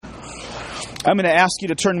I'm going to ask you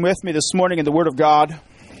to turn with me this morning in the Word of God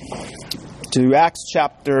to Acts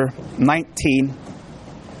chapter 19.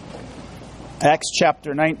 Acts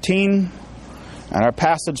chapter 19, and our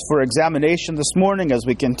passage for examination this morning as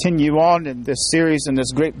we continue on in this series in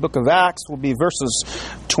this great book of Acts will be verses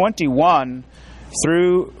 21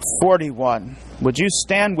 through 41. Would you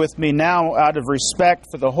stand with me now out of respect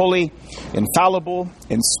for the holy, infallible,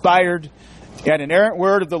 inspired, and inerrant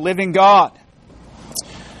Word of the living God?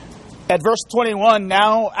 At verse 21,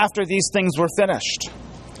 now after these things were finished,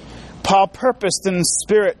 Paul purposed in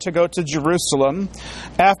spirit to go to Jerusalem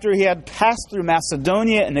after he had passed through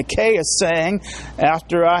Macedonia and Achaia, saying,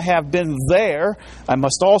 after I have been there, I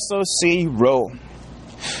must also see Rome.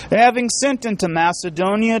 And having sent into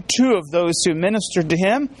Macedonia two of those who ministered to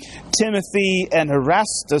him, Timothy and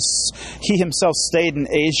Erastus, he himself stayed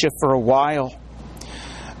in Asia for a while.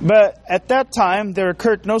 But at that time there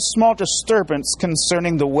occurred no small disturbance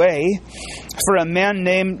concerning the way, for a man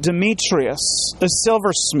named Demetrius, a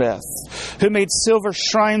silversmith, who made silver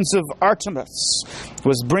shrines of Artemis,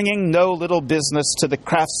 was bringing no little business to the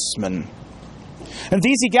craftsmen. And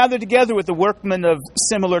these he gathered together with the workmen of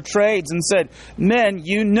similar trades and said, Men,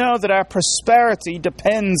 you know that our prosperity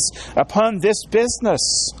depends upon this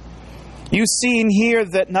business. You see and hear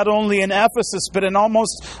that not only in Ephesus, but in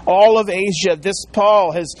almost all of Asia, this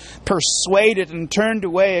Paul has persuaded and turned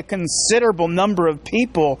away a considerable number of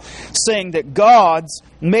people, saying that gods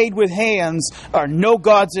made with hands are no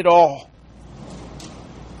gods at all.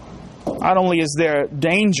 Not only is there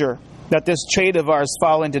danger that this trade of ours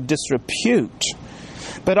fall into disrepute,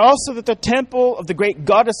 but also that the temple of the great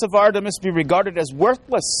goddess of Artemis be regarded as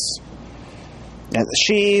worthless, and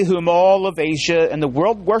she whom all of Asia and the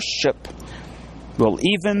world worship will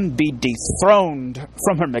even be dethroned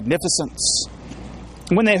from her magnificence.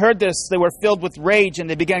 When they heard this, they were filled with rage, and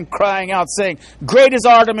they began crying out, saying, Great is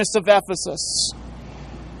Artemis of Ephesus!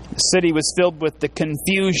 The city was filled with the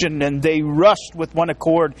confusion, and they rushed with one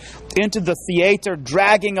accord into the theater,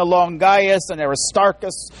 dragging along Gaius and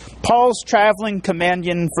Aristarchus, Paul's traveling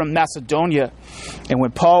companion from Macedonia. And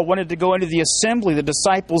when Paul wanted to go into the assembly, the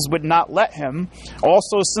disciples would not let him.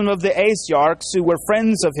 Also some of the Asiarchs, who were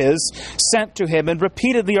friends of his, sent to him and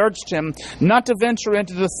repeatedly urged him not to venture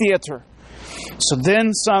into the theater. So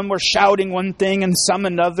then some were shouting one thing and some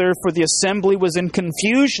another, for the assembly was in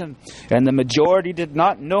confusion, and the majority did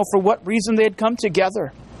not know for what reason they had come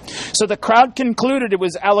together. So the crowd concluded it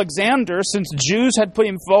was Alexander, since Jews had put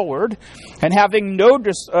him forward, and having no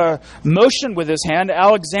motion with his hand,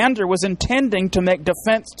 Alexander was intending to make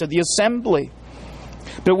defense to the assembly.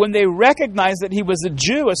 But when they recognized that he was a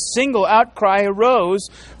Jew, a single outcry arose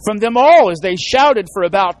from them all as they shouted for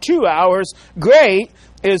about 2 hours, Great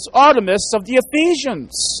is Artemis of the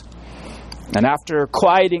Ephesians. And after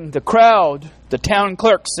quieting the crowd, the town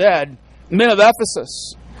clerk said, Men of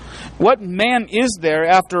Ephesus, what man is there,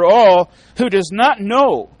 after all, who does not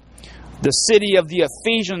know the city of the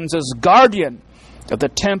Ephesians is guardian of the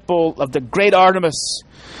temple of the great Artemis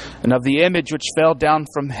and of the image which fell down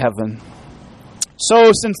from heaven?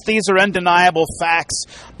 So, since these are undeniable facts,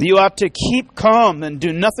 you ought to keep calm and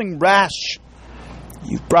do nothing rash.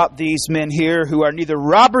 You've brought these men here who are neither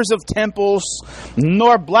robbers of temples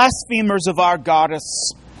nor blasphemers of our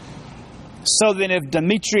goddess. So then, if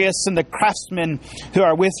Demetrius and the craftsmen who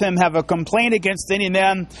are with him have a complaint against any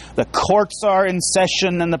man, the courts are in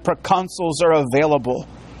session and the proconsuls are available.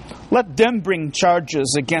 Let them bring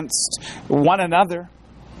charges against one another.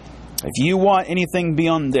 If you want anything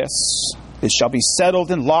beyond this, it shall be settled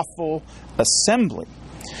in lawful assembly.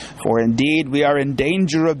 For indeed, we are in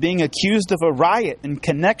danger of being accused of a riot in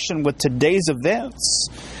connection with today's events,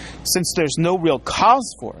 since there's no real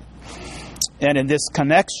cause for it. And in this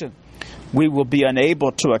connection, we will be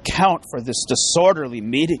unable to account for this disorderly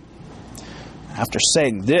meeting. After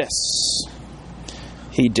saying this,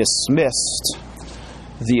 he dismissed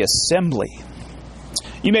the assembly.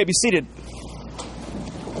 You may be seated.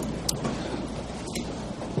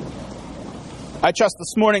 I trust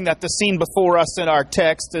this morning that the scene before us in our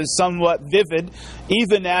text is somewhat vivid,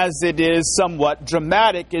 even as it is somewhat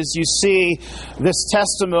dramatic, as you see this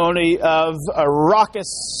testimony of a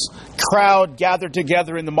raucous crowd gathered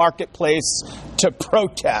together in the marketplace to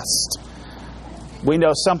protest. We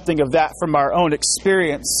know something of that from our own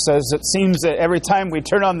experience, as it seems that every time we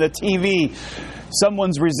turn on the TV,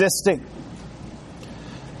 someone's resisting.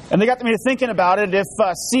 And they got me thinking about it. If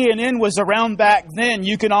CNN was around back then,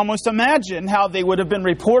 you can almost imagine how they would have been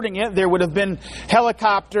reporting it. There would have been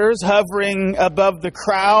helicopters hovering above the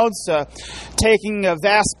crowds, taking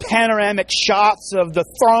vast panoramic shots of the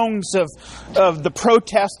throngs of the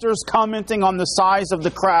protesters, commenting on the size of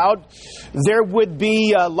the crowd. There would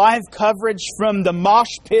be live coverage from the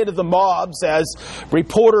mosh pit of the mobs as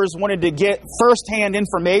reporters wanted to get firsthand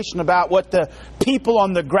information about what the people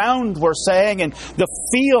on the ground were saying and the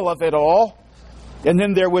feel of it all. And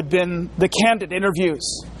then there would have been the candid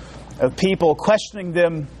interviews of people questioning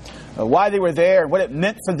them, why they were there, and what it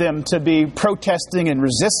meant for them to be protesting and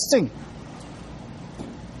resisting.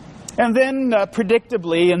 And then,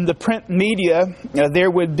 predictably, in the print media, there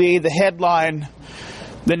would be the headline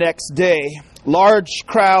the next day: large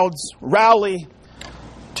crowds rally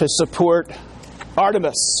to support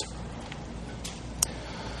Artemis.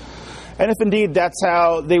 And if indeed that's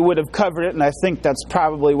how they would have covered it, and I think that's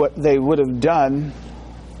probably what they would have done,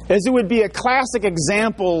 is it would be a classic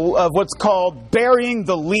example of what's called burying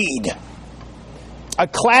the lead. A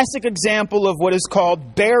classic example of what is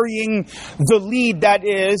called burying the lead. That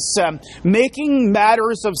is, making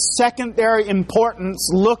matters of secondary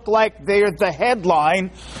importance look like they're the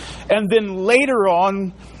headline, and then later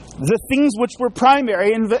on, the things which were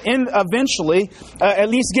primary and eventually at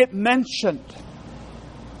least get mentioned.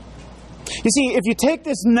 You see, if you take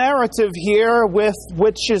this narrative here,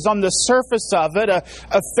 which is on the surface of it,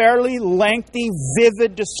 a fairly lengthy,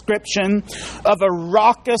 vivid description of a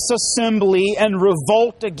raucous assembly and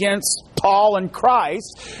revolt against Paul and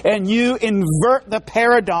Christ, and you invert the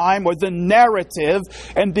paradigm or the narrative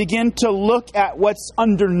and begin to look at what's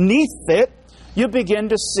underneath it, you begin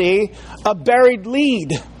to see a buried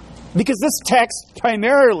lead. Because this text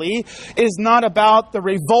primarily is not about the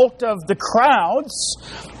revolt of the crowds.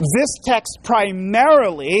 This text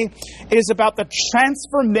primarily is about the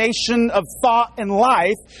transformation of thought and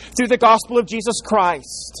life through the gospel of Jesus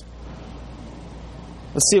Christ.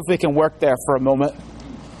 Let's see if we can work there for a moment.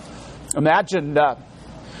 Imagine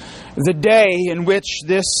the day in which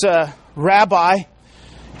this rabbi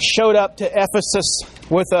showed up to Ephesus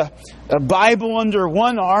with a Bible under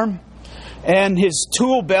one arm and his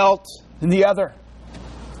tool belt in the other.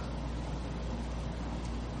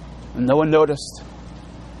 And no one noticed.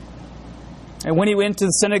 And when he went to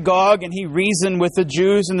the synagogue and he reasoned with the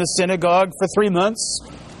Jews in the synagogue for 3 months,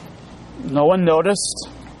 no one noticed.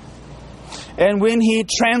 And when he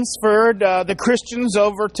transferred the Christians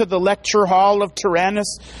over to the lecture hall of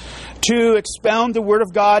Tyrannus to expound the Word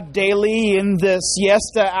of God daily in the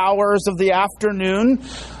siesta hours of the afternoon,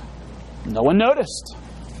 no one noticed.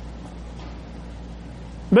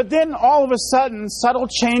 But then all of a sudden, subtle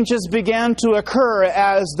changes began to occur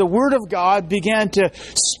as the Word of God began to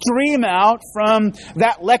stream out from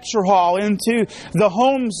that lecture hall into the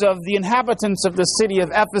homes of the inhabitants of the city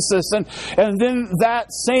of Ephesus. And then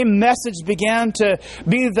that same message began to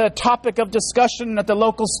be the topic of discussion at the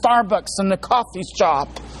local Starbucks and the coffee shop.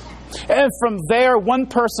 And from there, one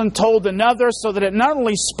person told another, so that it not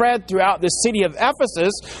only spread throughout the city of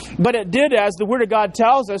Ephesus, but it did, as the Word of God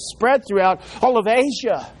tells us, spread throughout all of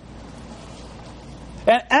Asia.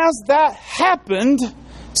 And as that happened,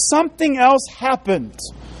 something else happened.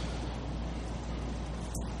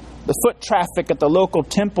 The foot traffic at the local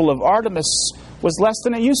temple of Artemis was less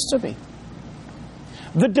than it used to be.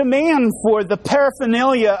 The demand for the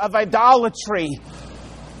paraphernalia of idolatry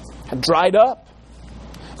had dried up.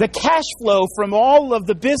 The cash flow from all of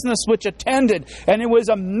the business which attended, and it was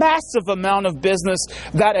a massive amount of business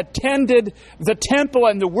that attended the temple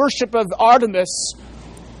and the worship of Artemis,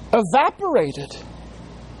 evaporated.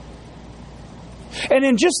 And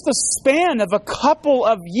in just the span of a couple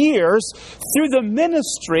of years, through the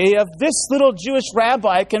ministry of this little Jewish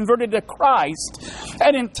rabbi converted to Christ,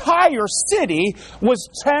 an entire city was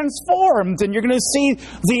transformed. And you're going to see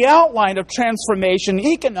the outline of transformation: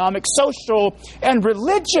 economic, social, and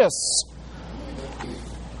religious.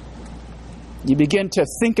 You begin to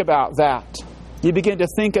think about that. You begin to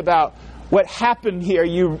think about what happened here.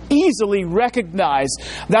 You easily recognize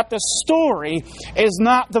that the story is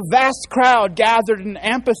not the vast crowd gathered in an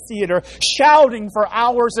amphitheater, shouting for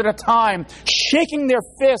hours at a time, shaking their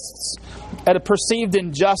fists at a perceived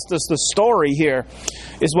injustice. The story here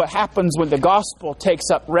is what happens when the gospel takes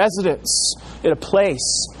up residence in a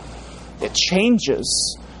place. It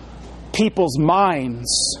changes people's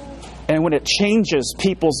minds. And when it changes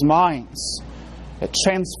people's minds, it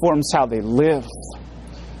transforms how they live.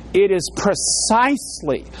 It is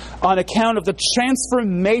precisely on account of the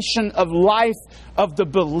transformation of life of the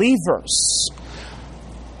believers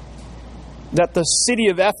that the city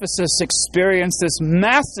of Ephesus experienced this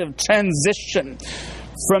massive transition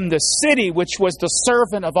from the city which was the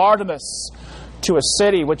servant of Artemis to a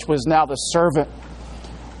city which was now the servant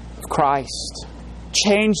of Christ.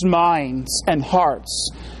 Changed minds and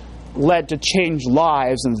hearts led to changed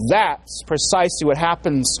lives, and that's precisely what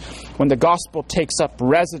happens when the gospel takes up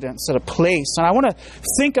residence at a place. And I want to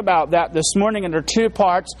think about that this morning under two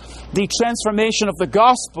parts: the transformation of the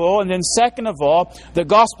gospel, and then second of all, the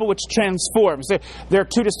gospel which transforms. There are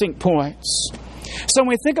two distinct points. So when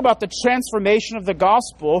we think about the transformation of the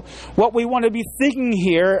gospel, what we want to be thinking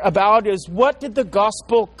here about is, what did the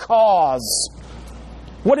gospel cause?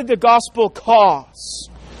 What did the gospel cause?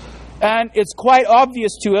 And it's quite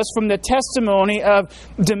obvious to us from the testimony of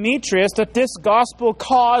Demetrius that this gospel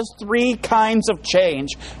caused three kinds of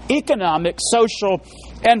change: economic, social,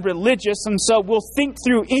 and religious. And so we'll think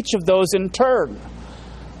through each of those in turn.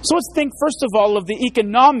 So let's think first of all of the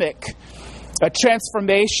economic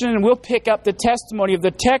transformation. And we'll pick up the testimony of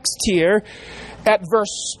the text here at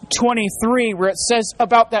verse 23, where it says,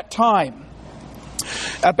 about that time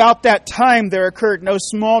there occurred no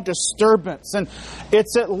small disturbance. And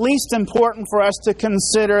it's at least important for us to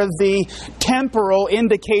consider the temporal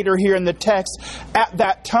indicator here in the text, at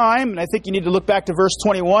that time. And I think you need to look back to verse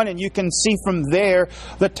 21, and you can see from there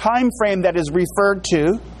the time frame that is referred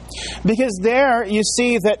to. Because there you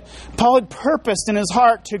see that Paul had purposed in his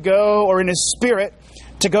heart to go, or in his spirit,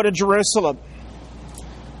 to go to Jerusalem.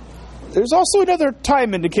 There's also another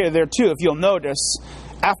time indicator there too, if you'll notice,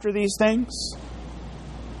 after these things.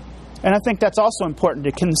 And I think that's also important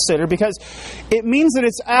to consider, because it means that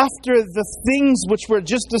it's after the things which were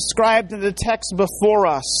just described in the text before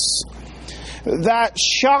us. That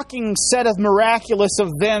shocking set of miraculous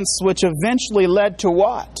events which eventually led to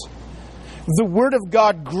what? The Word of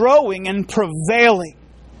God growing and prevailing.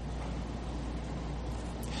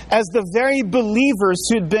 As the very believers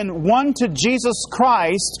who'd been won to Jesus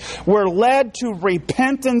Christ were led to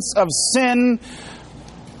repentance of sin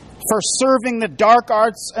for serving the dark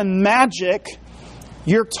arts and magic,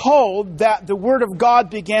 you're told that the Word of God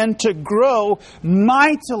began to grow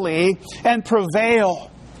mightily and prevail.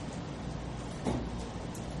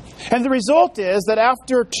 And the result is that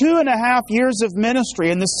after 2.5 years of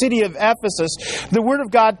ministry in the city of Ephesus, the Word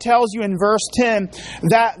of God tells you in verse 10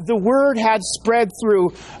 that the Word had spread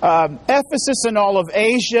through Ephesus and all of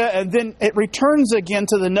Asia, and then it returns again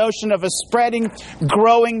to the notion of a spreading,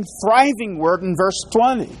 growing, thriving Word in verse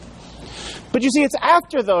 20. But you see, it's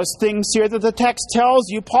after those things here that the text tells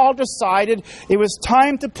you Paul decided it was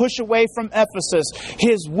time to push away from Ephesus.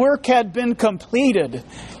 His work had been completed,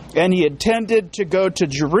 and he intended to go to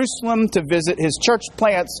Jerusalem to visit his church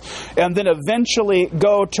plants and then eventually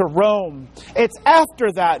go to Rome. It's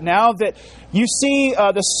after that now that you see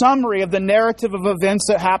the summary of the narrative of events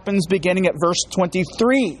that happens beginning at verse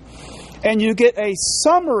 23. And you get a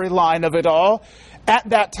summary line of it all. At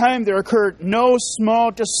that time there occurred no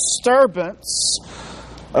small disturbance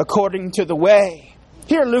according to the way.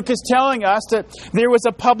 Here Luke is telling us that there was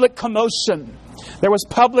a public commotion. There was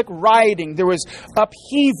public rioting. There was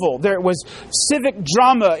upheaval. There was civic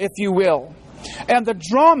drama, if you will. And the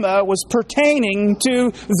drama was pertaining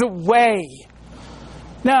to the way.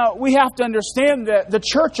 Now, we have to understand that the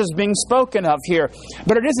church is being spoken of here,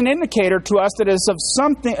 but it is an indicator to us that is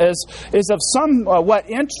of somewhat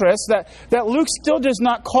interest that Luke still does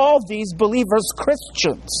not call these believers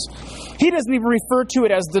Christians. He doesn't even refer to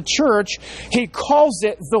it as the church. He calls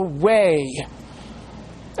it the way.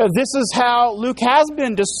 This is how Luke has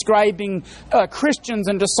been describing Christians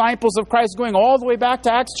and disciples of Christ going all the way back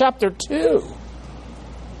to Acts chapter 2.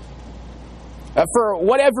 For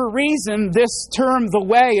whatever reason, this term, the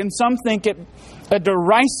way, and some think it a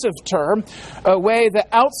derisive term, a way that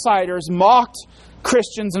outsiders mocked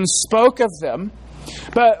Christians and spoke of them.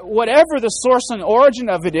 But whatever the source and origin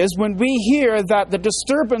of it is, when we hear that the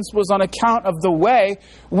disturbance was on account of the way,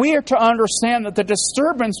 we are to understand that the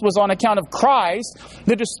disturbance was on account of Christ,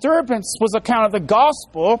 the disturbance was on account of the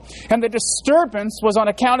gospel, and the disturbance was on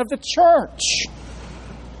account of the church.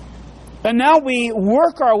 And now we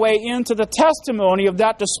work our way into the testimony of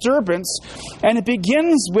that disturbance, and it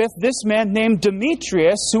begins with this man named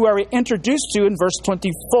Demetrius, who are introduced to in verse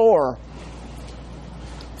 24.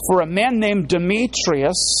 For a man named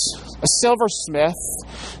Demetrius, a silversmith,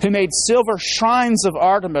 who made silver shrines of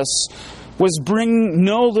Artemis, was bringing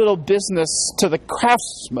no little business to the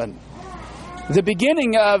craftsmen. The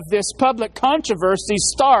beginning of this public controversy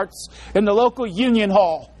starts in the local union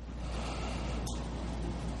hall.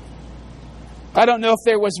 I don't know if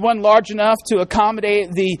there was one large enough to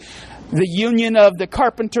accommodate the the union of the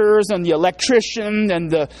carpenters and the electrician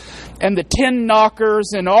and the tin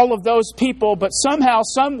knockers and all of those people, but somehow,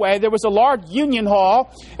 some way, there was a large union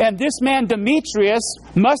hall, and this man Demetrius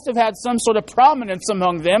must have had some sort of prominence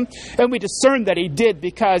among them, and we discern that he did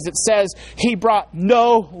because it says he brought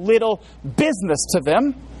no little business to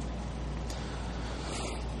them,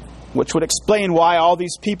 which would explain why all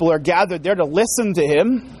these people are gathered there to listen to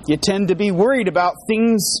him. You tend to be worried about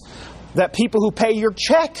things that people who pay your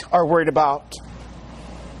check are worried about.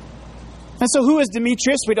 And so who is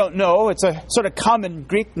Demetrius? We don't know. It's a sort of common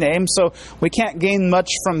Greek name, so we can't gain much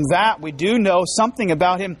from that. We do know something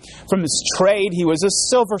about him from his trade. He was a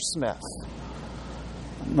silversmith.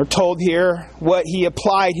 We're told here what he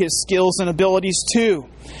applied his skills and abilities to.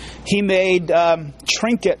 He made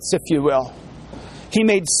trinkets, if you will. He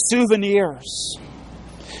made souvenirs.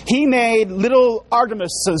 He made little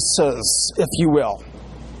Artemises, if you will.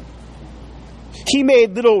 He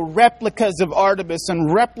made little replicas of Artemis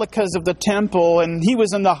and replicas of the temple, and he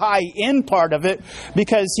was in the high-end part of it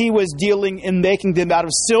because he was dealing in making them out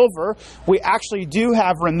of silver. We actually do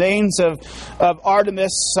have remains of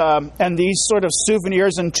Artemis, and these sort of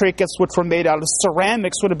souvenirs and trinkets which were made out of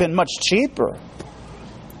ceramics would have been much cheaper.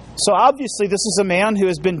 So obviously this is a man who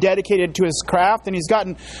has been dedicated to his craft, and he's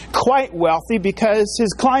gotten quite wealthy because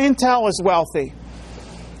his clientele is wealthy.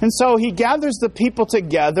 And so he gathers the people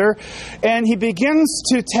together and he begins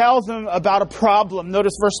to tell them about a problem.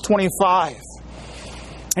 Notice verse 25.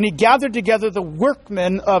 And he gathered together the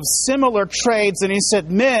workmen of similar trades, and he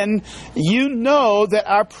said, "Men, you know that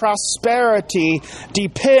our prosperity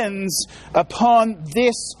depends upon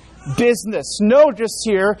this business." Notice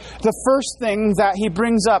here, the first thing that he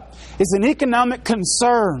brings up is an economic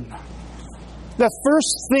concern. The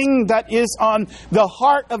first thing that is on the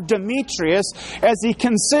heart of Demetrius as he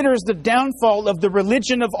considers the downfall of the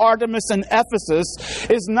religion of Artemis in Ephesus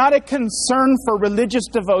is not a concern for religious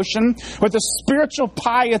devotion or the spiritual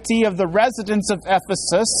piety of the residents of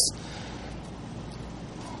Ephesus.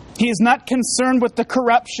 He is not concerned with the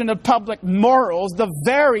corruption of public morals. The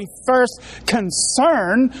very first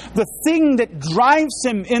concern, the thing that drives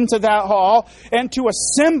him into that hall and to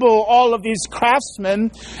assemble all of these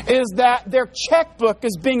craftsmen, is that their checkbook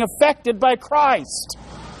is being affected by Christ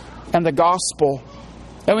and the gospel.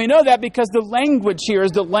 And we know that because the language here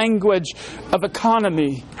is the language of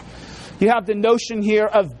economy. You have the notion here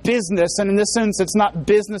of business, and in this sense, it's not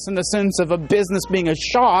business in the sense of a business being a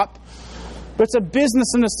shop, but it's a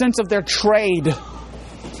business in the sense of their trade.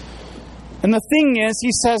 And the thing is,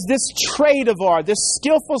 he says, this trade of ours, this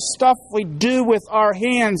skillful stuff we do with our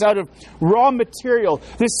hands out of raw material,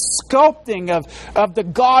 this sculpting of the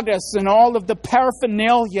goddess and all of the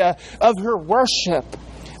paraphernalia of her worship,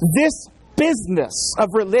 this business of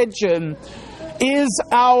religion is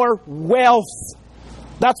our wealth.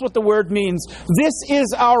 That's what the word means. This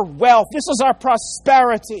is our wealth. This is our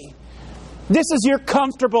prosperity. This is your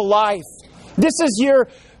comfortable life. This is your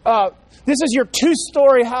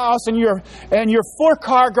 2-story house and your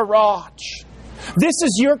 4-car garage. This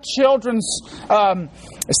is your children's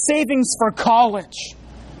savings for college.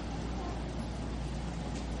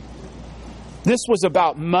 This was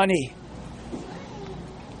about money.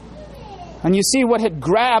 And you see, what had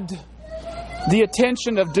grabbed the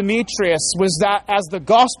attention of Demetrius was that as the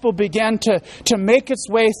gospel began to make its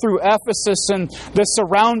way through Ephesus and the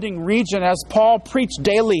surrounding region, as Paul preached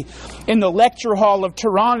daily in the lecture hall of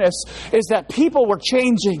Tyrannus, is that people were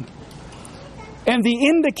changing. And the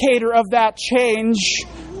indicator of that change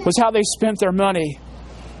was how they spent their money.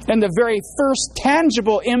 And the very first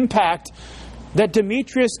tangible impact that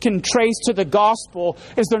Demetrius can trace to the gospel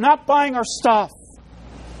is they're not buying our stuff.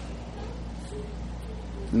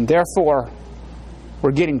 And therefore,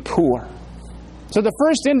 we're getting poor. So the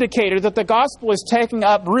first indicator that the gospel is taking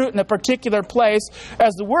up root in a particular place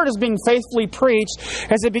as the word is being faithfully preached,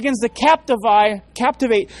 as it begins to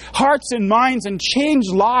captivate hearts and minds and change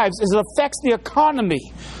lives, as it affects the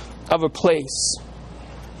economy of a place.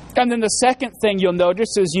 And then the second thing you'll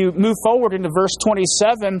notice as you move forward into verse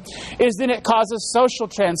 27 is then it causes social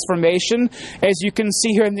transformation, as you can see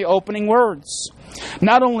here in the opening words.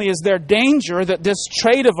 Not only is there danger that this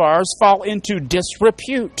trade of ours fall into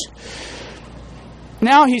disrepute.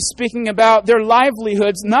 Now he's speaking about their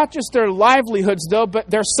livelihoods, not just their livelihoods though, but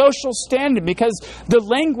their social standing, because the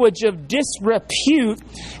language of disrepute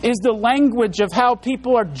is the language of how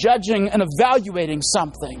people are judging and evaluating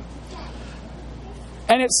something.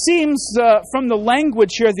 And it seems from the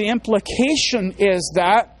language here, the implication is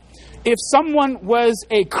that if someone was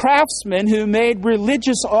a craftsman who made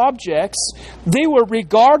religious objects, they were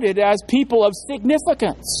regarded as people of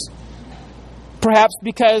significance. Perhaps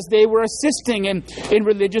because they were assisting in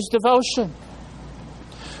religious devotion.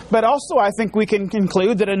 But also I think we can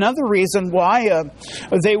conclude that another reason why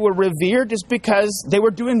they were revered is because they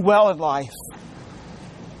were doing well in life.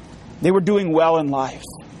 They were doing well in life.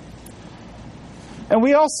 And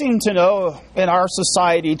we all seem to know in our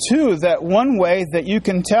society too that one way that you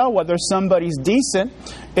can tell whether somebody's decent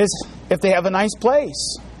is if they have a nice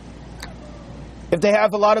place. If they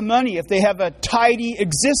have a lot of money, if they have a tidy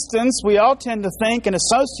existence, we all tend to think and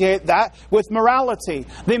associate that with morality.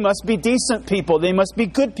 They must be decent people. They must be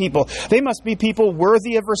good people. They must be people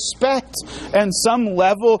worthy of respect and some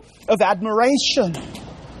level of admiration.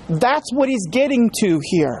 That's what he's getting to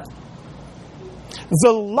here.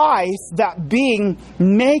 The life that being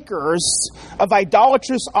makers of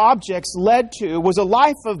idolatrous objects led to was a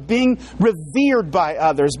life of being revered by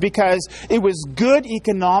others because it was good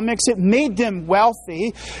economics, it made them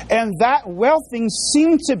wealthy, and that wealthing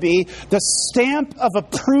seemed to be the stamp of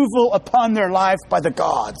approval upon their life by the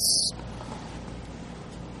gods.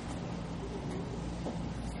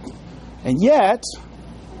 And yet,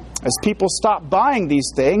 as people stop buying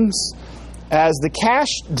these things, as the cash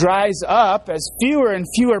dries up, as fewer and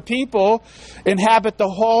fewer people inhabit the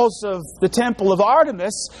halls of the temple of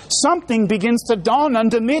Artemis, something begins to dawn on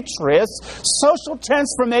Demetrius. Social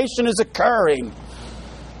transformation is occurring.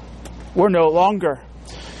 We're no longer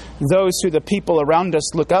those who the people around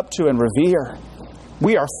us look up to and revere.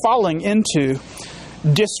 We are falling into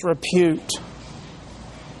disrepute.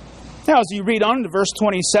 Now, as you read on to verse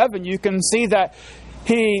 27, you can see that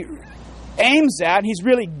he he's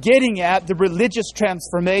really getting at the religious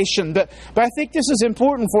transformation. But I think this is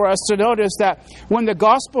important for us to notice that when the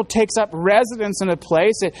gospel takes up residence in a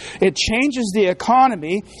place, it changes the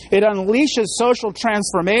economy, it unleashes social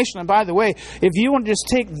transformation. And by the way, if you want to just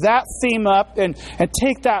take that theme up and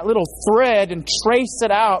take that little thread and trace it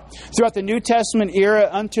out throughout the New Testament era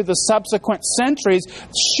unto the subsequent centuries,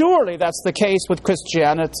 surely that's the case with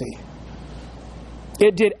Christianity.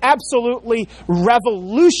 It did absolutely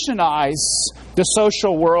revolutionize the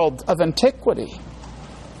social world of antiquity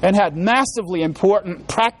and had massively important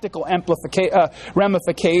practical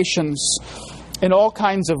ramifications in all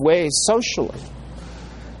kinds of ways socially.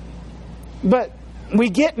 But we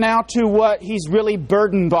get now to what he's really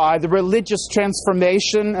burdened by, the religious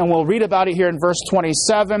transformation, and we'll read about it here in verse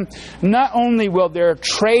 27. Not only will their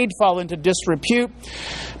trade fall into disrepute,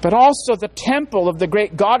 but also the temple of the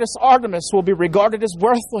great goddess Artemis will be regarded as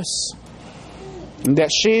worthless. And that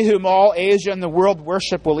she whom all Asia and the world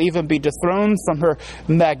worship will even be dethroned from her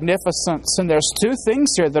magnificence. And there's two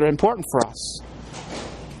things here that are important for us.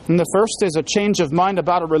 And the first is a change of mind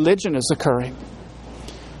about a religion is occurring.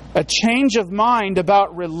 A change of mind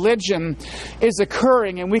about religion is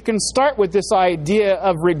occurring, and we can start with this idea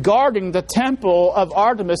of regarding the temple of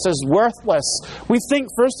Artemis as worthless. We think,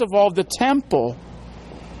 first of all, of the temple.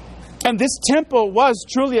 And this temple was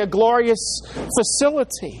truly a glorious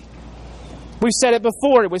facility. We've said it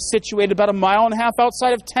before, it was situated about 1.5 miles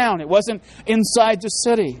outside of town. It wasn't inside the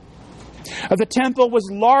city. The temple was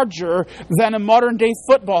larger than a modern-day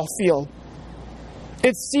football field.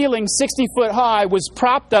 Its ceiling, 60 foot high, was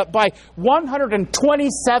propped up by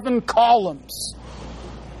 127 columns.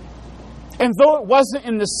 And though it wasn't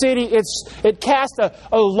in the city, it cast a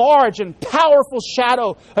large and powerful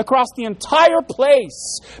shadow across the entire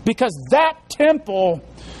place, because that temple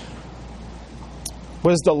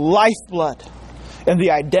was the lifeblood and the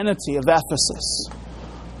identity of Ephesus.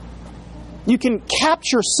 You can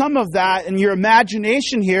capture some of that in your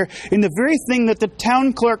imagination here in the very thing that the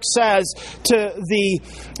town clerk says to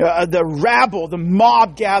the rabble, the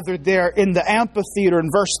mob gathered there in the amphitheater in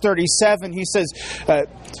verse 37. He says,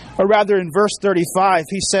 or rather in verse 35,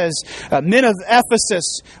 he says, "Men of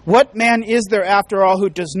Ephesus, what man is there after all who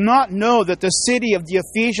does not know that the city of the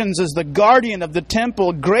Ephesians is the guardian of the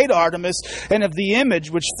temple, great Artemis, and of the image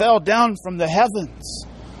which fell down from the heavens?"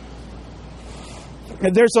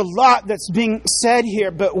 There's a lot that's being said here,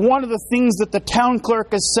 but one of the things that the town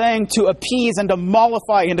clerk is saying to appease and to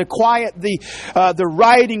mollify and to quiet the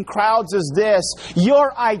rioting crowds is this: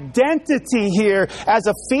 your identity here as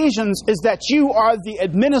Ephesians is that you are the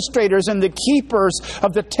administrators and the keepers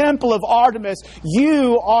of the temple of Artemis.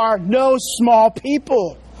 You are no small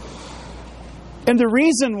people. And the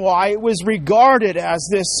reason why it was regarded as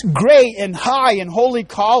this great and high and holy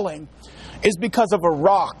calling is because of a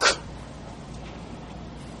rock.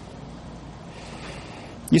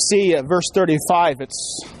 You see, verse 35,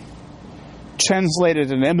 it's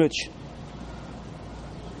translated an image.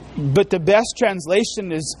 But the best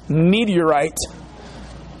translation is meteorite.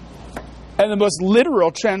 And the most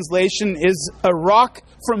literal translation is a rock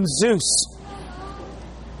from Zeus.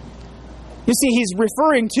 You see, he's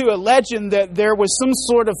referring to a legend that there was some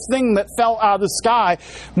sort of thing that fell out of the sky,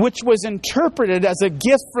 which was interpreted as a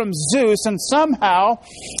gift from Zeus and somehow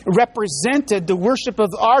represented the worship of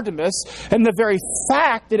Artemis. And the very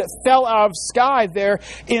fact that it fell out of the sky there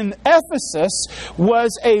in Ephesus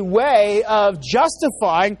was a way of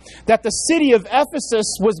justifying that the city of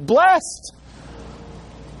Ephesus was blessed.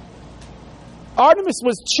 Artemis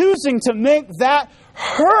was choosing to make that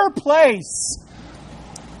her place.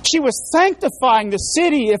 She was sanctifying the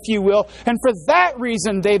city, if you will, and for that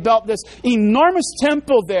reason they built this enormous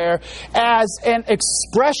temple there as an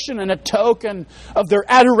expression and a token of their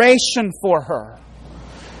adoration for her.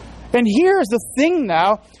 And here's the thing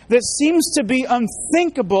now that seems to be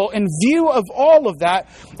unthinkable in view of all of that.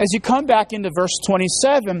 As you come back into verse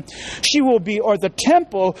 27, the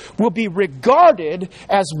temple will be regarded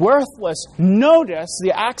as worthless. Notice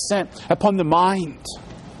the accent upon the mind.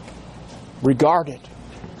 Regarded.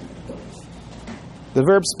 The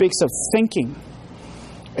verb speaks of thinking.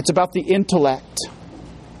 It's about the intellect.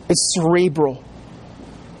 It's cerebral.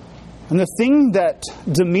 And the thing that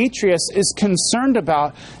Demetrius is concerned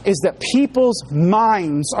about is that people's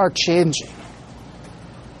minds are changing.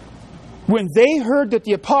 When they heard that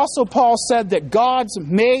the Apostle Paul said that gods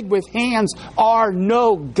made with hands are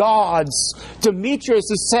no gods, Demetrius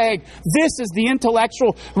is saying, this is the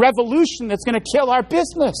intellectual revolution that's going to kill our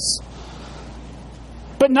business.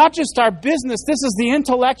 But not just our business, this is the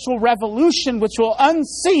intellectual revolution which will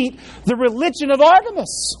unseat the religion of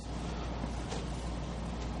Artemis.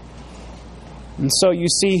 And so you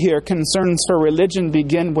see here, concerns for religion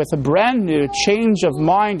begin with a brand new change of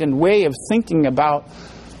mind and way of thinking about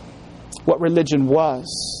what religion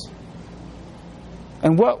was.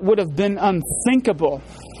 And what would have been unthinkable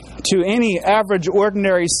to any average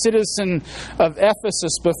ordinary citizen of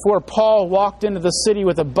Ephesus before Paul walked into the city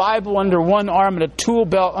with a Bible under one arm and a tool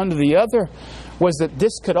belt under the other was that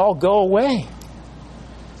this could all go away.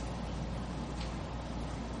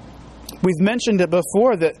 We've mentioned it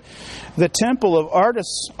before that the temple of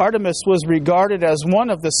Artemis was regarded as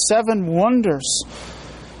one of the 7 wonders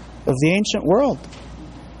of the ancient world.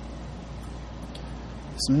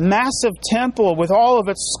 This massive temple with all of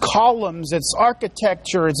its columns, its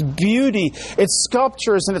architecture, its beauty, its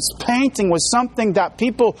sculptures, and its painting was something that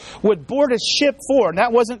people would board a ship for. And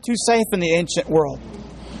that wasn't too safe in the ancient world.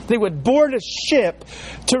 They would board a ship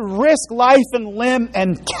to risk life and limb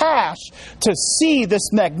and cash to see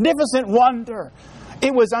this magnificent wonder.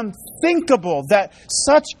 It was unthinkable that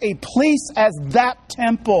such a place as that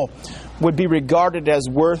temple would be regarded as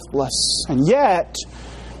worthless. And yet,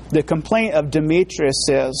 the complaint of Demetrius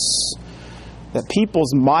is that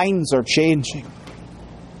people's minds are changing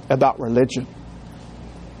about religion.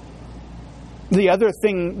 The other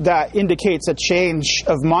thing that indicates a change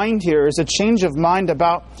of mind here is a change of mind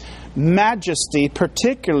about majesty,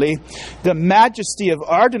 particularly the majesty of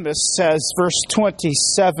Artemis, says verse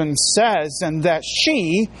 27 says, and that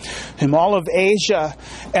she, whom all of Asia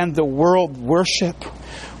and the world worship,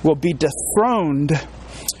 will be dethroned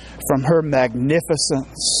from her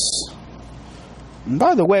magnificence. And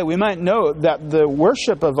by the way, we might note that the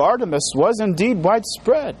worship of Artemis was indeed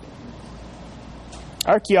widespread.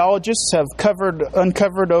 Archaeologists have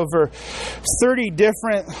uncovered over 30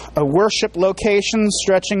 different worship locations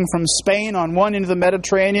stretching from Spain on one end of the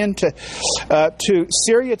Mediterranean to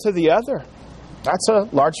Syria to the other. That's a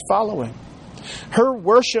large following. Her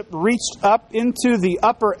worship reached up into the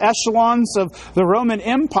upper echelons of the Roman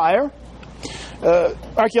Empire.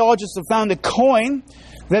 Archaeologists have found a coin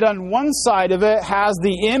that on one side of it has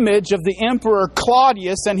the image of the Emperor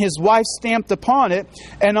Claudius and his wife stamped upon it,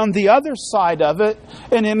 and on the other side of it,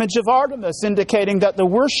 an image of Artemis, indicating that the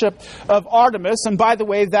worship of Artemis, and by the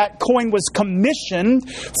way, that coin was commissioned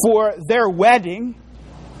for their wedding,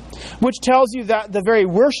 which tells you that the very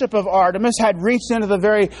worship of Artemis had reached into the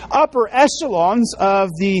very upper echelons of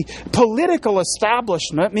the political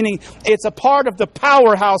establishment, meaning it's a part of the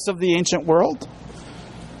powerhouse of the ancient world.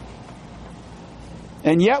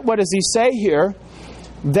 And yet, what does he say here?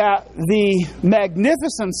 That the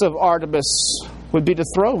magnificence of Artemis would be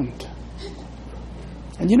dethroned.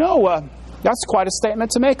 And that's quite a statement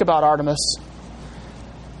to make about Artemis.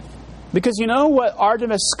 Because you know what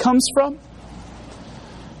Artemis comes from?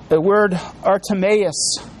 The word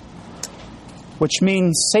Artemis, which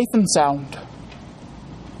means safe and sound.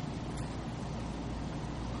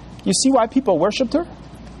 You see why people worshipped her?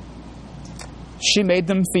 She made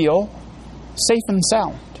them feel safe and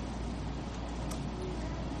sound.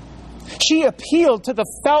 She appealed to the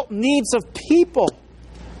felt needs of people.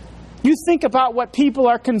 You think about what people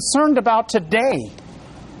are concerned about today.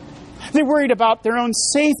 They're worried about their own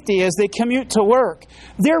safety as they commute to work.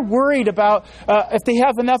 They're worried about if they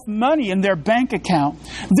have enough money in their bank account.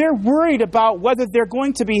 They're worried about whether they're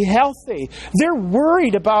going to be healthy. They're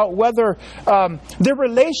worried about whether their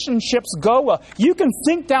relationships go well. You can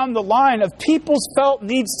think down the line of people's felt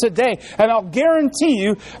needs today, and I'll guarantee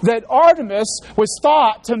you that Artemis was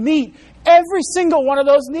thought to meet every single one of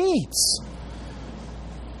those needs.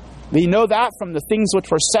 We know that from the things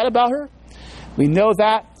which were said about her. We know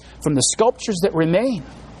that from the sculptures that remain.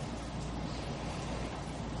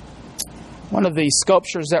 One of the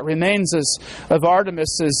sculptures that remains of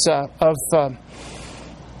Artemis is of the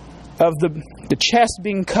chest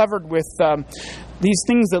being covered with these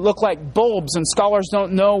things that look like bulbs, and scholars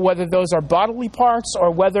don't know whether those are bodily parts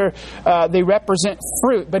or whether they represent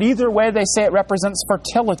fruit. But either way, they say it represents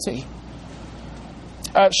fertility.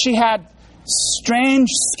 She had strange,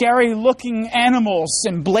 scary-looking animals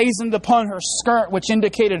emblazoned upon her skirt, which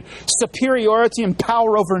indicated superiority and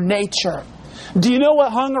power over nature. Do you know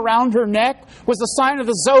what hung around her neck was a sign of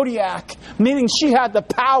the zodiac, meaning she had the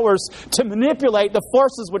powers to manipulate the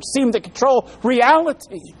forces which seemed to control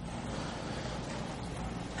reality.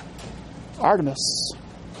 Artemis,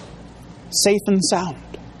 safe and sound.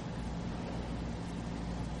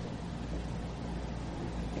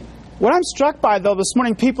 What I'm struck by, though, this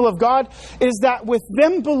morning, people of God, is that with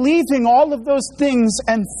them believing all of those things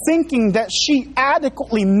and thinking that she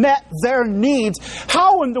adequately met their needs,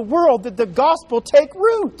 how in the world did the gospel take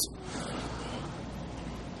root?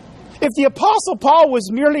 If the Apostle Paul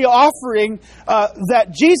was merely offering that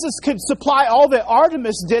Jesus could supply all that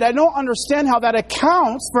Artemis did, I don't understand how that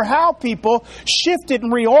accounts for how people shifted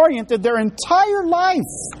and reoriented their entire life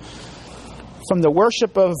from the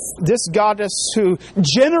worship of this goddess who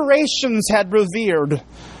generations had revered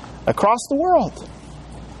across the world.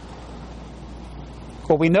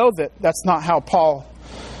 Well, we know that that's not how Paul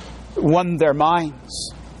won their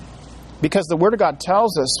minds, because the Word of God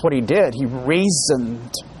tells us what he did. He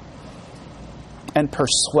reasoned and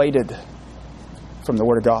persuaded from the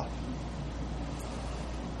Word of God.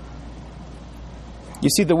 You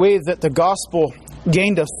see, the way that the gospel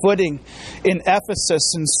gained a footing in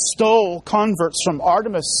Ephesus and stole converts from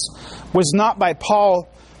Artemis was not by Paul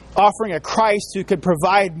offering a Christ who could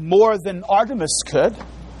provide more than Artemis could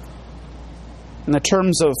in the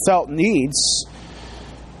terms of felt needs.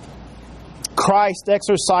 Christ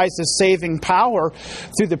exercised his saving power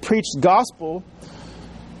through the preached gospel,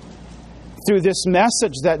 through this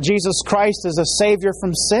message that Jesus Christ is a Savior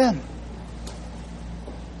from sin.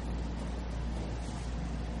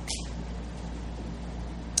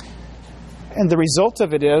 And the result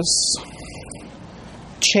of it is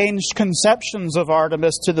changed conceptions of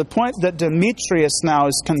Artemis to the point that Demetrius now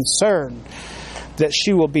is concerned that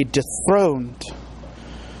she will be dethroned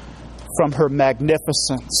from her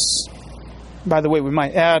magnificence. By the way, we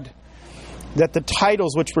might add that the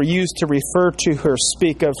titles which were used to refer to her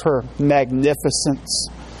speak of her magnificence.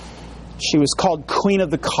 She was called Queen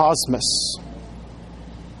of the Cosmos.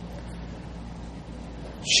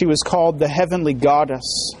 She was called the Heavenly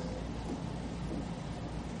Goddess.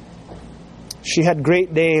 She had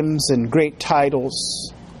great names and great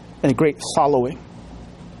titles and a great following.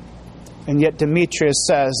 And yet Demetrius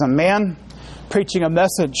says, a man preaching a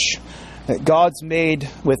message that God's made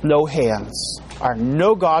with no hands, are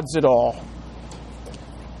no gods at all,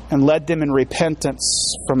 and led them in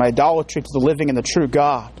repentance from idolatry to the living and the true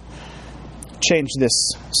God, changed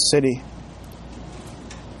this city.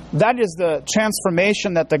 That is the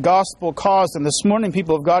transformation that the gospel caused. And this morning,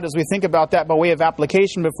 people of God, as we think about that by way of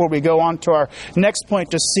application before we go on to our next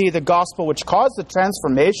point to see the gospel which caused the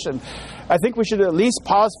transformation, I think we should at least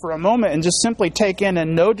pause for a moment and just simply take in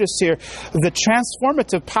and notice here the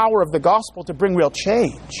transformative power of the gospel to bring real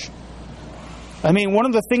change. I mean, one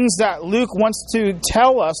of the things that Luke wants to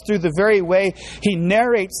tell us through the very way he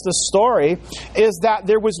narrates the story is that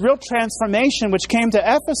there was real transformation which came to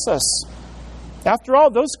Ephesus. After all,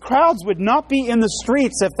 those crowds would not be in the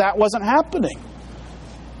streets if that wasn't happening.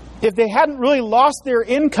 If they hadn't really lost their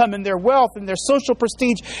income and their wealth and their social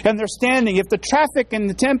prestige and their standing, if the traffic in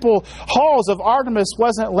the temple halls of Artemis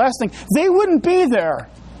wasn't lessening, they wouldn't be there.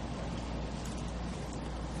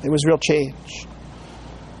 It was real change.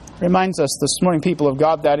 Reminds us this morning, people of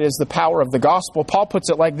God, that is the power of the gospel. Paul puts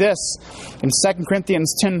it like this in 2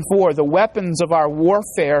 Corinthians 10:4, the weapons of our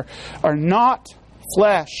warfare are not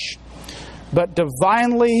flesh, but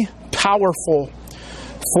divinely powerful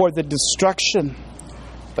for the destruction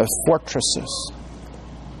of fortresses.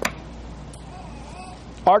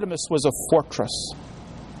 Artemis was a fortress,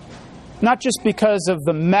 not just because of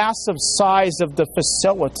the massive size of the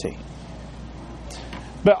facility,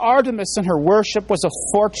 But Artemis and her worship was a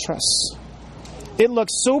fortress. It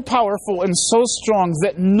looked so powerful and so strong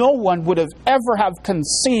that no one would have ever have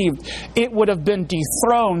conceived it would have been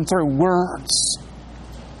dethroned through words.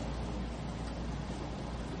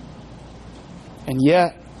 And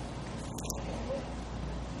yet,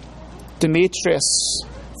 Demetrius,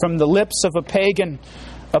 from the lips of a pagan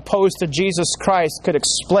opposed to Jesus Christ, could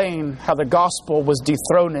explain how the gospel was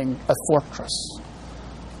dethroning a fortress.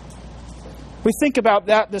 We think about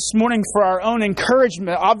that this morning for our own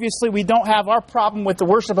encouragement. Obviously, we don't have our problem with the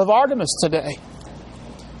worship of Artemis today.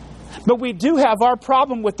 But we do have our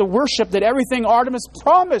problem with the worship that everything Artemis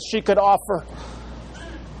promised she could offer.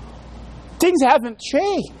 Things haven't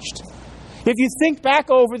changed. If you think back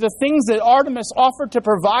over the things that Artemis offered to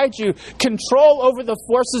provide you, control over the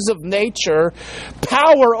forces of nature,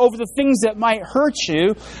 power over the things that might hurt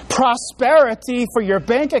you, prosperity for your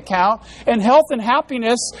bank account, and health and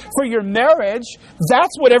happiness for your marriage,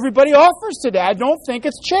 that's what everybody offers today. I don't think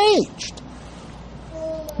it's changed.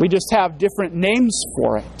 We just have different names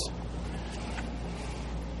for it.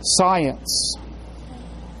 Science,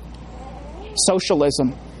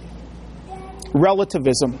 socialism,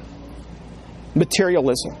 relativism,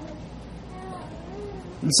 materialism.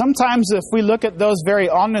 And sometimes if we look at those very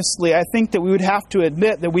honestly, I think that we would have to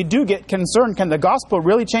admit that we do get concerned. Can the gospel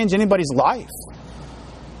really change anybody's life?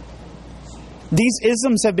 These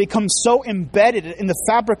isms have become so embedded in the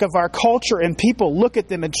fabric of our culture, and people look at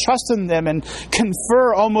them and trust in them and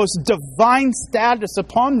confer almost divine status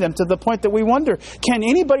upon them to the point that we wonder, can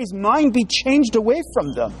anybody's mind be changed away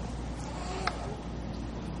from them?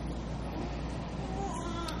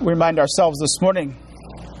 We remind ourselves this morning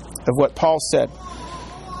of what Paul said.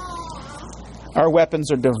 Our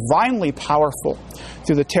weapons are divinely powerful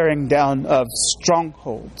through the tearing down of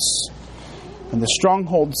strongholds. And the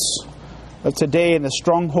strongholds of today and the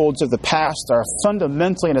strongholds of the past are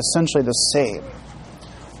fundamentally and essentially the same.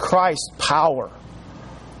 Christ's power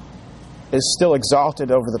is still exalted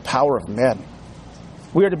over the power of men.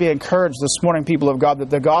 We are to be encouraged this morning, people of God, that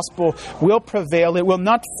the gospel will prevail. It will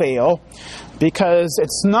not fail, because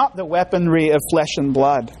it's not the weaponry of flesh and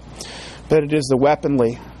blood, but it is the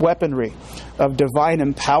weaponry of divine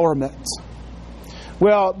empowerment.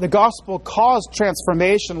 Well, the gospel caused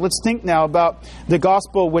transformation. Let's think now about the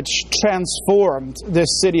gospel which transformed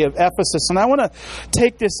this city of Ephesus. And I want to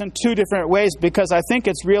take this in two different ways, because I think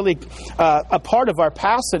it's really a part of our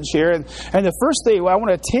passage here. And the first thing I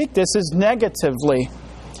want to take this is negatively.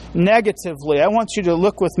 I want you to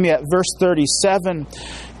look with me at verse 37.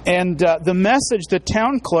 And the message the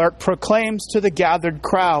town clerk proclaims to the gathered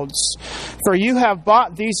crowds. For you have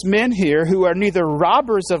bought these men here who are neither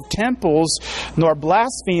robbers of temples nor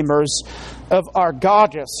blasphemers of our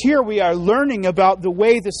goddess. Here we are learning about the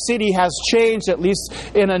way the city has changed, at least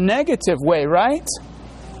in a negative way, right?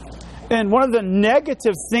 And one of the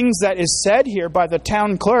negative things that is said here by the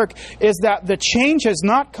town clerk is that the change has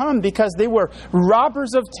not come because they were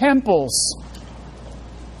robbers of temples.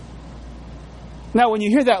 Now, when you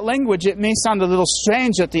hear that language, it may sound a little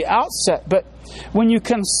strange at the outset, but when you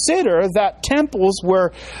consider that temples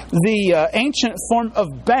were the ancient form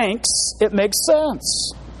of banks, it makes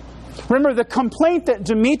sense. Remember, the complaint that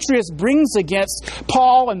Demetrius brings against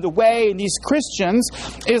Paul and the way and these Christians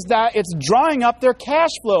is that it's drying up their cash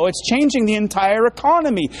flow. It's changing the entire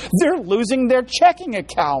economy. They're losing their checking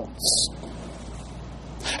accounts.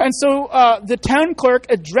 And so the town clerk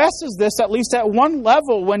addresses this, at least at one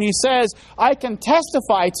level, when he says, I can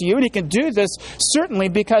testify to you, and he can do this certainly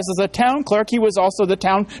because as a town clerk, he was also the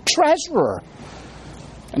town treasurer.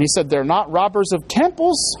 And he said, they're not robbers of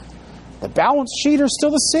temples. The balance sheet are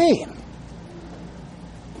still the same.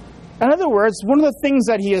 In other words, one of the things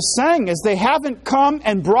that he is saying is they haven't come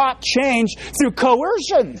and brought change through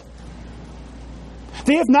coercion.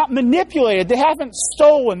 They have not manipulated. They haven't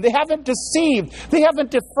stolen. They haven't deceived. They haven't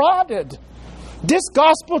defrauded. This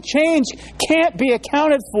gospel change can't be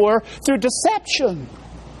accounted for through deception.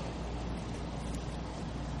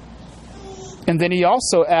 And then he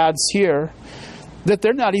also adds here that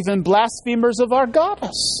they're not even blasphemers of our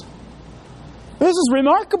goddess. This is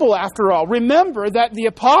remarkable after all. Remember that the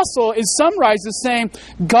apostle is summarized as saying,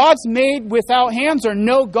 gods made without hands are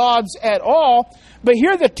no gods at all. But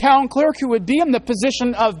here the town clerk, who would be in the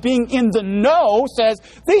position of being in the know, says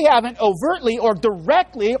they haven't overtly or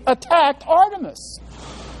directly attacked Artemis.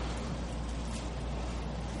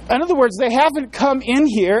 In other words, they haven't come in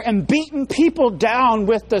here and beaten people down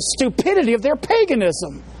with the stupidity of their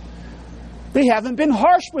paganism. They haven't been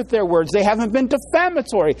harsh with their words. They haven't been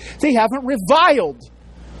defamatory. They haven't reviled.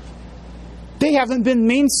 They haven't been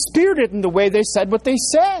mean-spirited in the way they said what they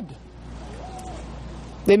said.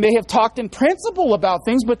 They may have talked in principle about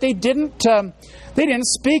things, but they didn't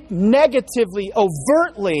speak negatively,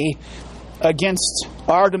 overtly against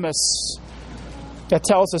Artemis. That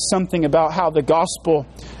tells us something about how the gospel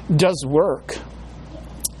does work.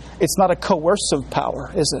 It's not a coercive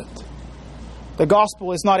power, is it? The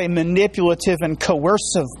gospel is not a manipulative and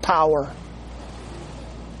coercive power.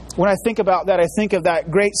 When I think about that, I think of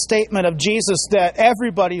that great statement of Jesus that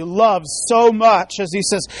everybody loves so much as He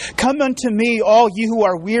says, "Come unto me, all you who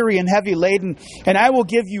are weary and heavy laden, and I will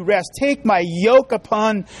give you rest. Take my yoke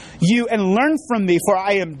upon you and learn from me, for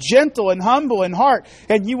I am gentle and humble in heart,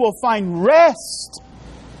 and you will find rest."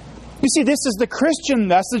 You see, this is the Christian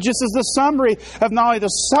message. This is the summary of not only the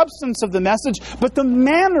substance of the message, but the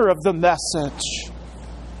manner of the message.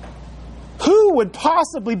 Who would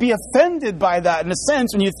possibly be offended by that in a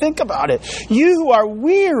sense when you think about it? You who are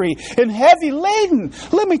weary and heavy laden,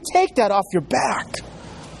 let me take that off your back.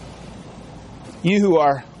 You who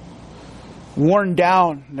are worn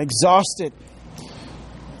down and exhausted.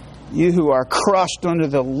 You who are crushed under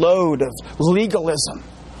the load of legalism.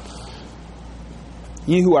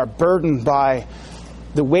 You who are burdened by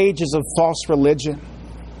the wages of false religion.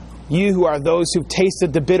 You who are those who've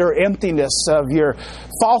tasted the bitter emptiness of your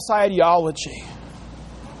false ideology.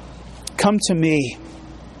 Come to me,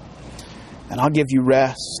 and I'll give you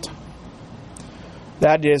rest.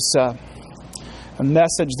 That is a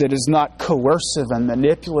message that is not coercive and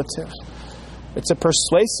manipulative. It's a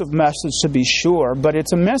persuasive message, to be sure, but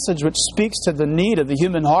it's a message which speaks to the need of the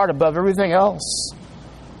human heart above everything else.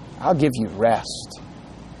 I'll give you rest.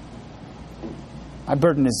 My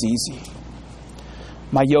burden is easy.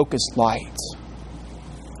 My yoke is light.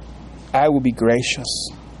 I will be gracious.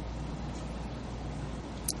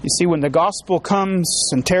 You see, when the gospel comes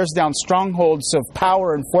and tears down strongholds of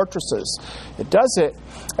power and fortresses, it does it,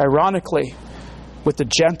 ironically, with the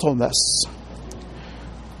gentleness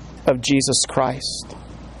of Jesus Christ.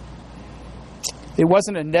 It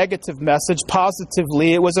wasn't a negative message.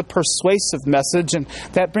 Positively, it was a persuasive message. And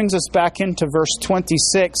that brings us back into verse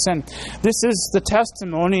 26. And this is the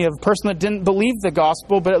testimony of a person that didn't believe the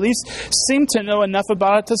gospel, but at least seemed to know enough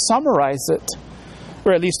about it to summarize it,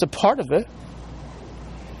 or at least a part of it.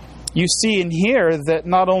 You see and hear that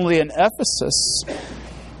not only in Ephesus,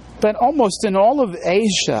 but almost in all of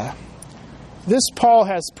Asia, this Paul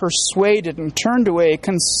has persuaded and turned away a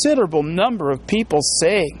considerable number of people,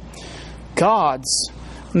 saying, gods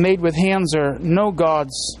made with hands are no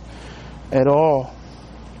gods at all.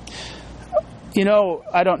 You know,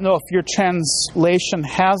 I don't know if your translation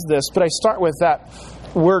has this, but I start with that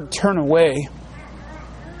word turn away.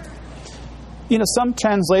 You know, some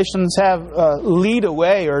translations have lead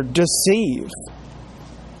away or deceive,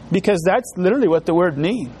 because that's literally what the word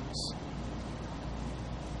means.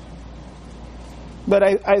 But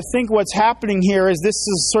I think what's happening here is this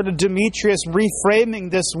is sort of Demetrius reframing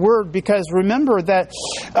this word, because remember that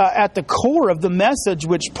at the core of the message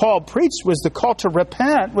which Paul preached was the call to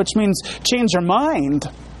repent, which means change your mind.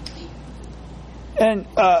 And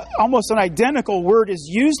almost an identical word is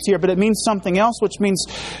used here, but it means something else, which means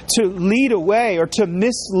to lead away or to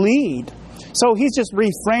mislead. So he's just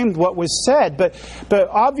reframed what was said. But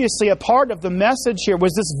obviously a part of the message here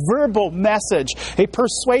was this verbal message, a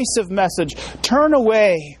persuasive message. Turn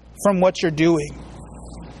away from what you're doing.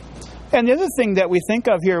 And the other thing that we think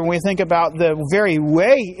of here when we think about the very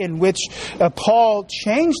way in which Paul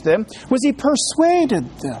changed them was he persuaded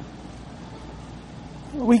them.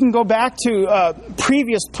 We can go back to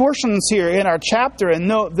previous portions here in our chapter and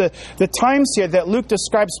note the times here that Luke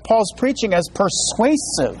describes Paul's preaching as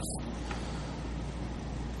persuasive.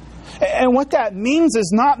 And what that means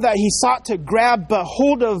is not that he sought to grab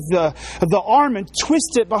hold of the arm and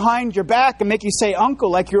twist it behind your back and make you say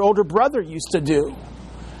uncle like your older brother used to do.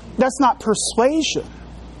 That's not persuasion.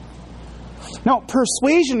 No,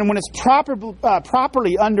 persuasion, when it's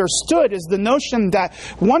properly understood, is the notion that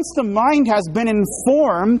once the mind has been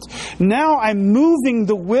informed, now I'm moving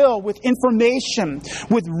the will with information,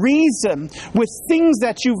 with reason, with things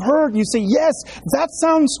that you've heard. And you say, yes, that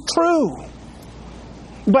sounds true.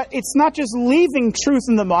 But it's not just leaving truth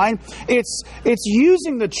in the mind, it's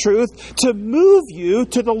using the truth to move you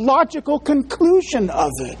to the logical conclusion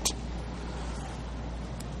of it.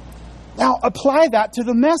 Now apply that to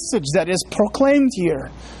the message that is proclaimed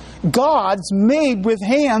here. Gods made with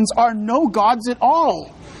hands are no gods at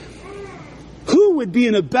all. Who would be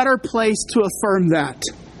in a better place to affirm that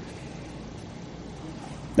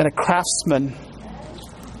than a craftsman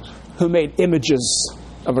who made images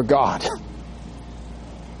of a god?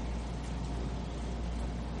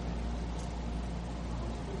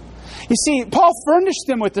 You see, Paul furnished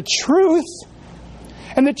them with the truth,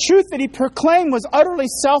 And the truth that he proclaimed was utterly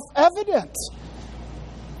self-evident.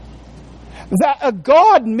 That a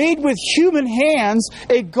God made with human hands,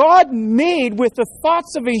 a God made with the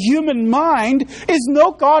thoughts of a human mind, is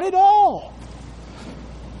no God at all.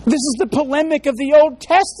 This is the polemic of the Old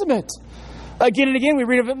Testament. Again and again we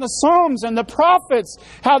read of it in the Psalms and the prophets,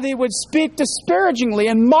 how they would speak disparagingly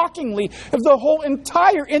and mockingly of the whole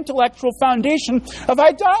entire intellectual foundation of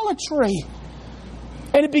idolatry.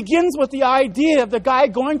 And it begins with the idea of the guy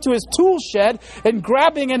going to his tool shed and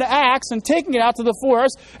grabbing an axe and taking it out to the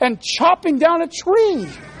forest and chopping down a tree.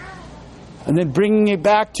 And then bringing it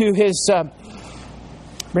back to his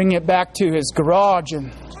garage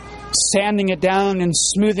and sanding it down and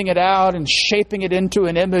smoothing it out and shaping it into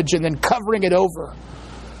an image and then covering it over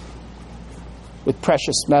with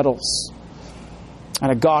precious metals.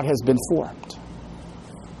 And a God has been formed.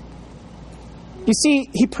 You see,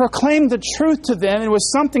 he proclaimed the truth to them. It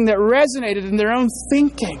was something that resonated in their own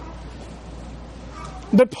thinking.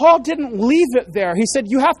 But Paul didn't leave it there. He said,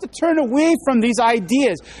 you have to turn away from these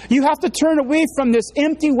ideas. You have to turn away from this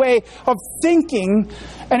empty way of thinking,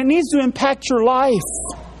 and it needs to impact your life.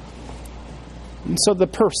 And so the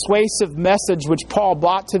persuasive message which Paul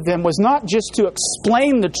brought to them was not just to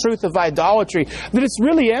explain the truth of idolatry, that it's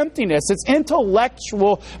really emptiness. It's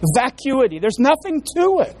intellectual vacuity. There's nothing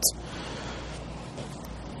to it.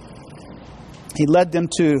 He led them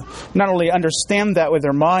to not only understand that with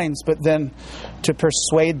their minds, but then to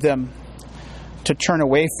persuade them to turn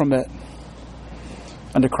away from it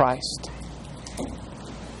unto Christ.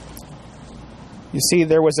 You see,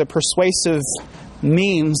 there was a persuasive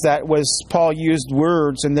means that was, Paul used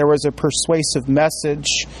words, and there was a persuasive message.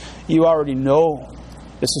 You already know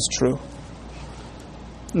this is true.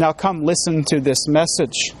 Now come listen to this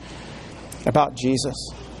message about Jesus.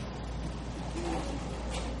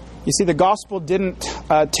 You see, the gospel didn't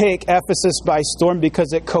take Ephesus by storm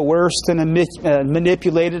because it coerced and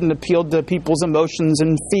manipulated and appealed to people's emotions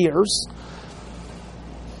and fears.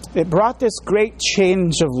 It brought this great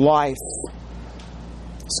change of life,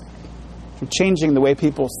 changing the way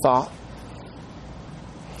people thought.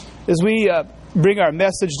 As we bring our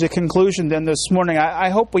message to conclusion then this morning, I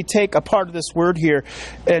hope we take a part of this word here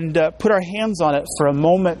and put our hands on it for a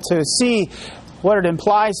moment to see what it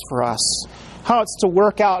implies for us, how it's to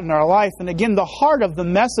work out in our life. And again, the heart of the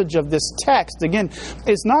message of this text, again,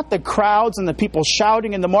 is not the crowds and the people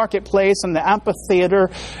shouting in the marketplace and the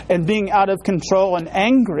amphitheater and being out of control and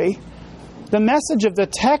angry. The message of the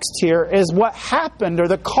text here is what happened, or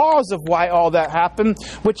the cause of why all that happened,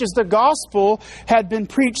 which is the gospel had been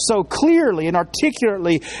preached so clearly and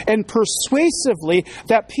articulately and persuasively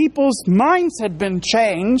that people's minds had been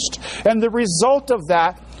changed, and the result of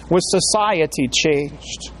that was society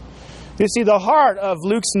changed. You see, the heart of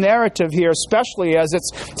Luke's narrative here, especially as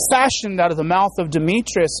it's fashioned out of the mouth of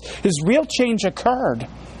Demetrius, is real change occurred.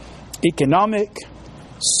 Economic,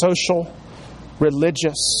 social,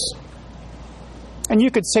 religious. And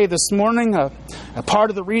you could say this morning, a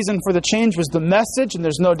part of the reason for the change was the message, and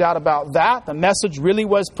there's no doubt about that. The message really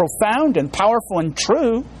was profound and powerful and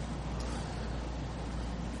true.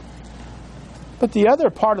 But the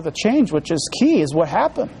other part of the change, which is key, is what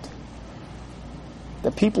happened.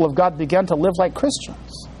 The people of God began to live like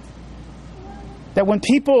Christians. That when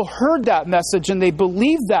people heard that message and they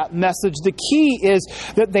believed that message, the key is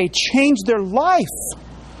that they changed their life.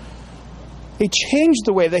 They changed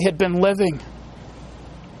the way they had been living.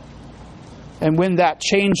 And when that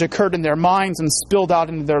change occurred in their minds and spilled out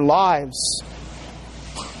into their lives,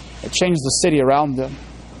 it changed the city around them.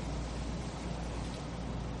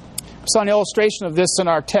 We saw an illustration of this in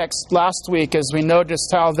our text last week as we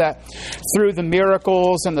noticed how that through the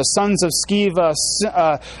miracles and the sons of Sceva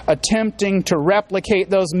attempting to replicate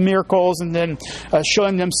those miracles and then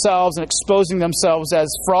showing themselves and exposing themselves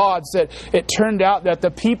as frauds, that it turned out that the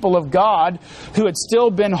people of God who had still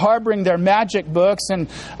been harboring their magic books and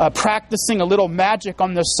practicing a little magic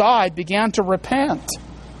on the side began to repent.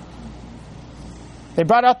 They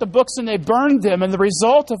brought out the books and they burned them, and the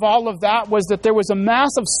result of all of that was that there was a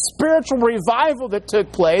massive spiritual revival that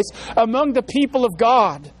took place among the people of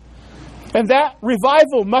God. And that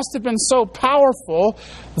revival must have been so powerful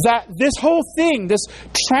that this whole thing, this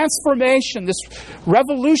transformation, this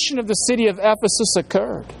revolution of the city of Ephesus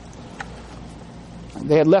occurred.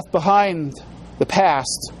 They had left behind the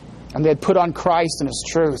past, and they had put on Christ and His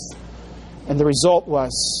truth. And the result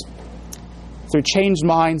was, through changed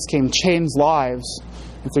minds came changed lives.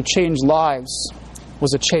 And through changed lives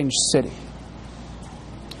was a changed city.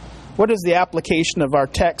 What is the application of our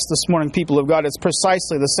text this morning, people of God? It's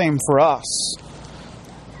precisely the same for us.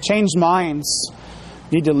 Changed minds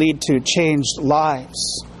need to lead to changed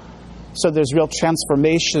lives. so there's real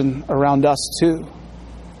transformation around us too.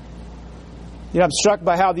 I'm struck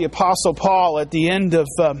by how the Apostle Paul, at the end of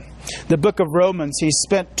the book of Romans, he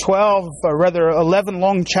spent 11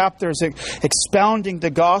 long chapters expounding the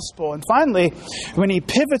gospel. And finally, when he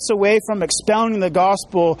pivots away from expounding the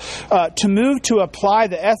gospel to move to apply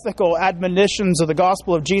the ethical admonitions of the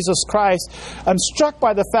gospel of Jesus Christ, I'm struck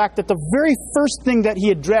by the fact that the very first thing that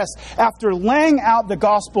he addressed after laying out the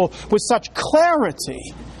gospel with such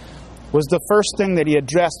clarity was the first thing that he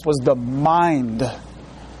addressed was the mind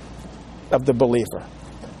of the believer.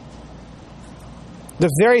 The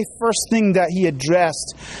very first thing that he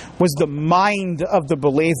addressed was the mind of the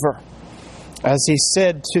believer. As he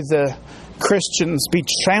said to the Christians, be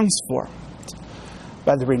transformed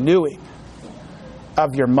by the renewing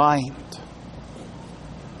of your mind.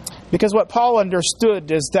 Because what Paul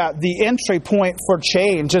understood is that the entry point for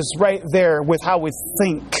change is right there with how we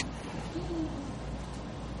think.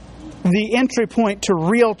 The entry point to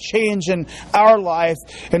real change in our life,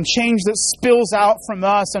 and change that spills out from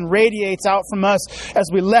us and radiates out from us as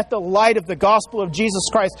we let the light of the gospel of Jesus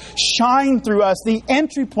Christ shine through us. The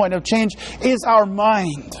entry point of change is our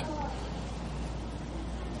mind.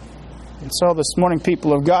 And so this morning,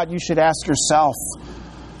 people of God, you should ask yourself,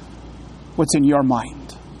 what's in your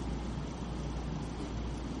mind?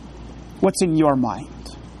 What's in your mind?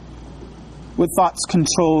 What thoughts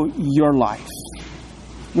control your life?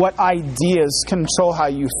 What ideas control how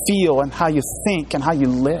you feel and how you think and how you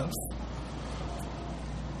live?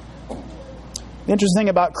 The interesting thing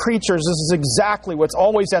about creatures, this is exactly what's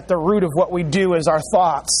always at the root of what we do is our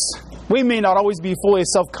thoughts. We may not always be fully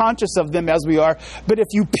self-conscious of them as we are, but if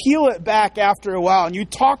you peel it back after a while and you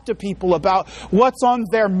talk to people about what's on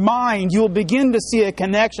their mind, you'll begin to see a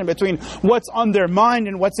connection between what's on their mind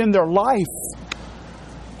and what's in their life.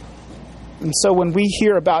 And so when we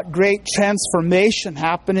hear about great transformation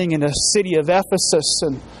happening in the city of Ephesus,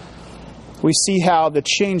 and we see how the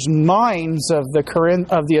changed minds of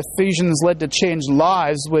the Ephesians led to changed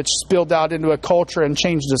lives, which spilled out into a culture and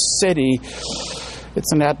changed a city,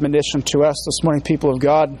 it's an admonition to us this morning, people of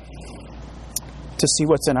God, to see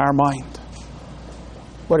what's in our mind.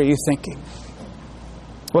 What are you thinking?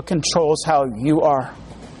 What controls how you are?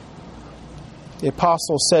 The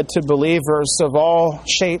apostle said to believers of all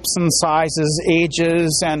shapes and sizes,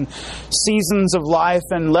 ages and seasons of life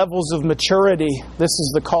and levels of maturity, this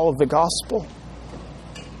is the call of the gospel.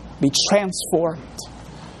 Be transformed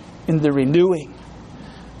in the renewing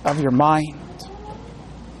of your mind.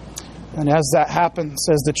 And as that happens,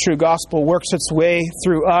 as the true gospel works its way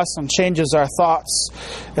through us and changes our thoughts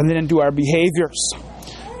and then into our behaviors,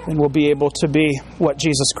 and we'll be able to be what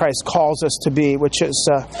Jesus Christ calls us to be, which is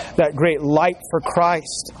that great light for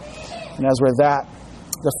Christ. And as we're that,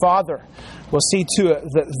 the Father will see to it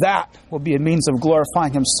that will be a means of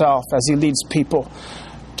glorifying Himself as He leads people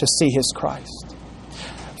to see His Christ.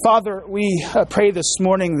 Father, we pray this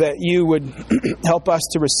morning that You would help us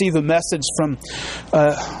to receive a message from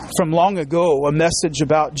long ago, a message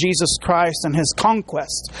about Jesus Christ and His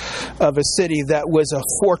conquest of a city that was a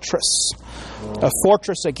fortress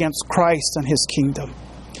against Christ and His kingdom.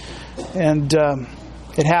 And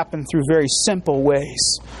it happened through very simple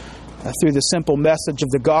ways, through the simple message of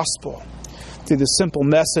the gospel, through the simple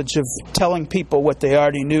message of telling people what they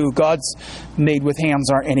already knew. Gods made with hands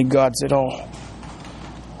aren't any gods at all.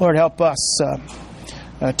 Lord, help us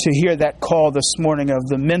to hear that call this morning of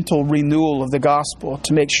the mental renewal of the gospel,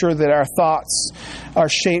 to make sure that our thoughts are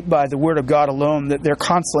shaped by the Word of God alone, that they're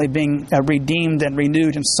constantly being redeemed and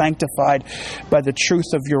renewed and sanctified by the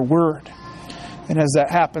truth of Your Word. And as that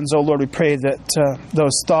happens, oh Lord, we pray that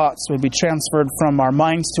those thoughts would be transferred from our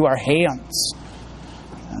minds to our hands,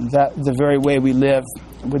 and that the very way we live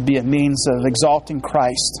would be a means of exalting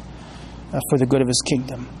Christ for the good of His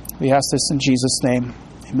kingdom. We ask this in Jesus' name.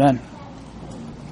 Amen.